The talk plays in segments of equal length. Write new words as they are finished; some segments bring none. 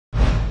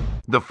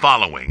The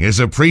following is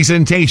a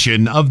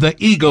presentation of the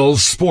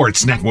Eagles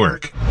Sports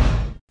Network.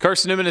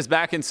 Carson-Newman is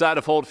back inside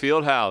of Holt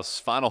Fieldhouse.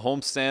 Final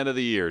homestand of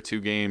the year. 2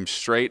 games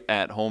straight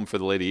at home for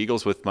the Lady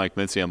Eagles with Mike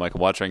Mincey. I'm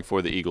Michael Watching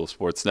for the Eagles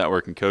Sports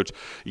Network. And, Coach,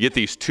 you get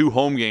these 2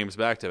 home games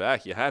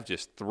back-to-back. You have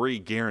just 3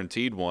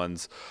 guaranteed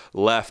ones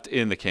left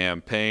in the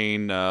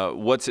campaign.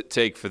 What's it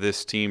take for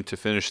this team to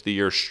finish the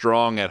year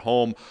strong at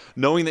home,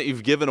 knowing that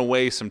you've given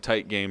away some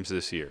tight games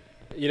this year?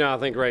 You know, I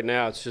think right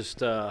now it's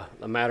just a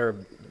matter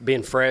of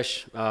being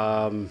fresh,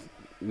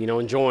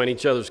 enjoying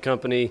each other's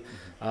company,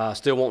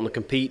 still wanting to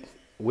compete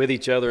with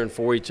each other and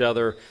for each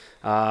other.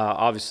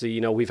 Obviously,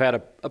 we've had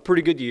a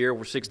pretty good year.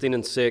 We're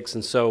 16-6,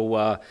 and so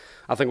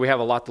I think we have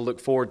a lot to look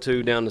forward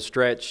to down the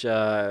stretch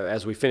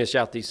as we finish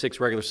out these 6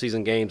 regular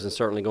season games and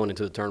certainly going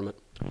into the tournament.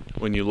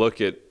 When you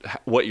look at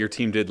what your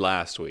team did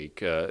last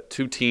week,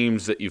 2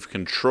 teams that you've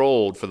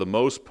controlled for the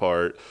most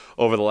part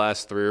over the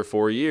last 3 or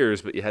 4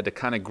 years, but you had to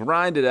kind of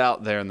grind it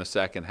out there in the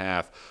second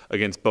half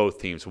against both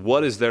teams.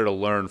 What is there to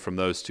learn from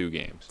those 2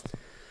 games?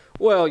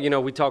 Well,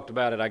 we talked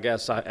about it, I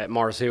guess, at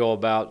Mars Hill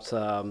about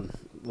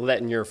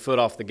letting your foot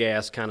off the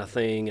gas kind of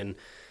thing. And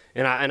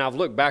I've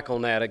looked back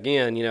on that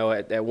again.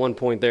 At one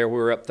point there we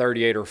were up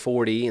 38 or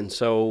 40, and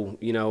so,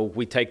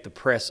 we take the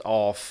press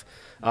off.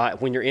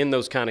 When you're in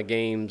those kind of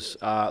games,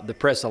 the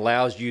press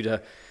allows you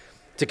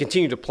to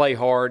continue to play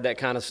hard, that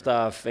kind of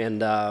stuff.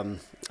 And,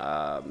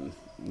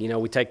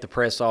 we take the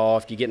press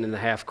off. You get into the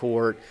half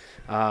court.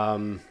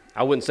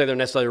 I wouldn't say they're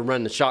necessarily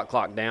running the shot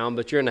clock down,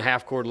 but you're in the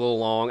half court a little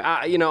long,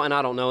 and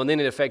I don't know. And then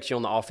it affects you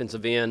on the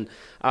offensive end.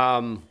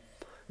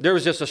 There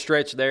was just a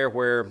stretch there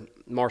where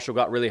Marshall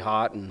got really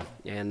hot,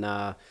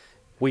 and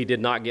we did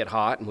not get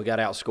hot, and we got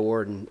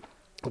outscored and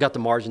got the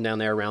margin down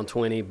there around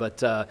 20.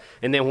 But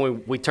and then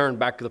when we turned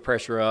back to the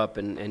pressure up,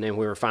 and then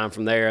we were fine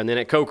from there. And then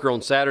at Coker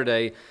on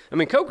Saturday,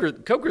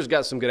 Coker's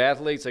got some good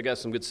athletes. They got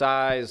some good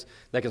size.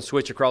 They can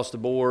switch across the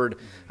board.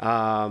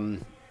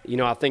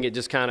 I think it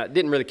just kind of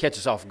didn't really catch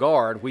us off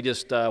guard. We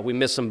just we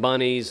missed some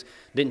bunnies,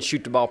 didn't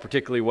shoot the ball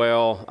particularly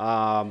well.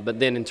 But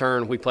then in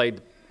turn, we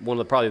played one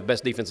of probably the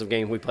best defensive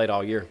games we played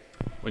all year.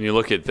 When you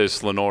look at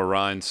this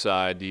Lenoir-Rhyne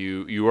side,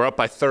 you were up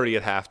by 30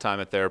 at halftime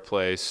at their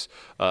place.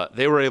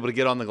 They were able to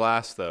get on the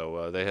glass,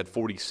 though. They had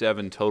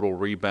 47 total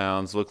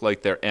rebounds. Looked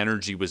like their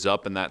energy was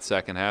up in that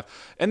second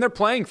half. And they're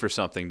playing for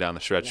something down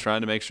the stretch, trying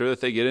to make sure that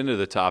they get into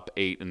the top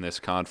 8 in this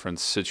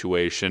conference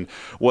situation.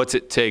 What's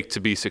it take to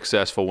be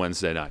successful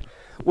Wednesday night?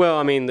 Well,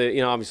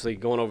 obviously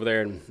going over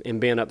there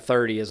and being up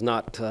 30 is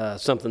not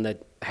something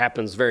that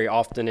happens very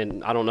often,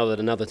 and I don't know that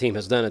another team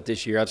has done it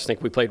this year. I just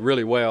think we played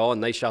really well,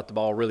 and they shot the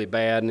ball really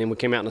bad, and then we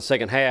came out in the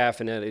second half,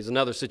 and it is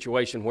another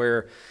situation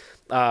where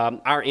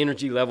our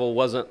energy level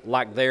wasn't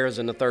like theirs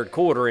in the third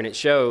quarter, and it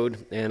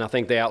showed, and I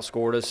think they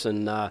outscored us.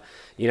 And,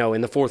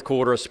 in the fourth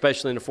quarter,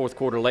 especially in the fourth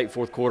quarter, late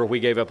fourth quarter, we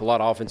gave up a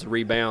lot of offensive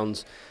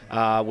rebounds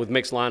with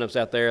mixed lineups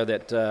out there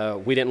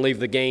that we didn't leave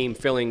the game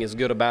feeling as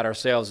good about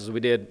ourselves as we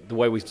did the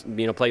way we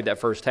played that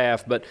first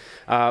half. But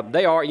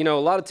they are, a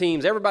lot of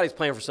teams, everybody's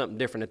playing for something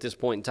different at this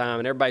point in time,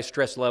 and everybody's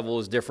stress level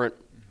is different.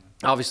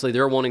 Obviously,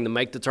 they're wanting to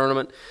make the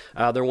tournament.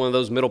 They're one of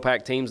those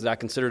middle-pack teams that I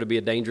consider to be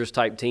a dangerous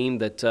type team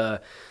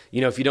that,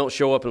 if you don't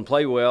show up and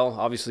play well,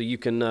 obviously you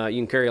can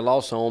carry a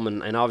loss home.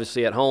 And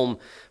obviously at home,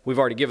 we've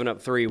already given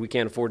up 3. We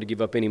can't afford to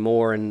give up any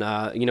more. And,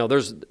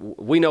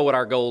 we know what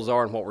our goals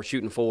are and what we're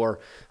shooting for.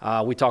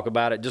 We talk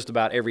about it just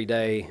about every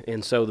day.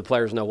 And so the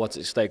players know what's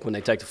at stake when they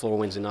take the floor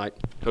Wednesday night.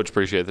 Coach,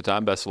 appreciate the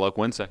time. Best of luck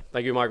Wednesday.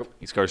 Thank you, Michael.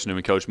 He's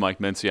Carson-Newman coach Mike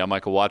Mincey. I'm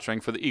Michael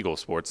Watching for the Eagles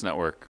Sports Network.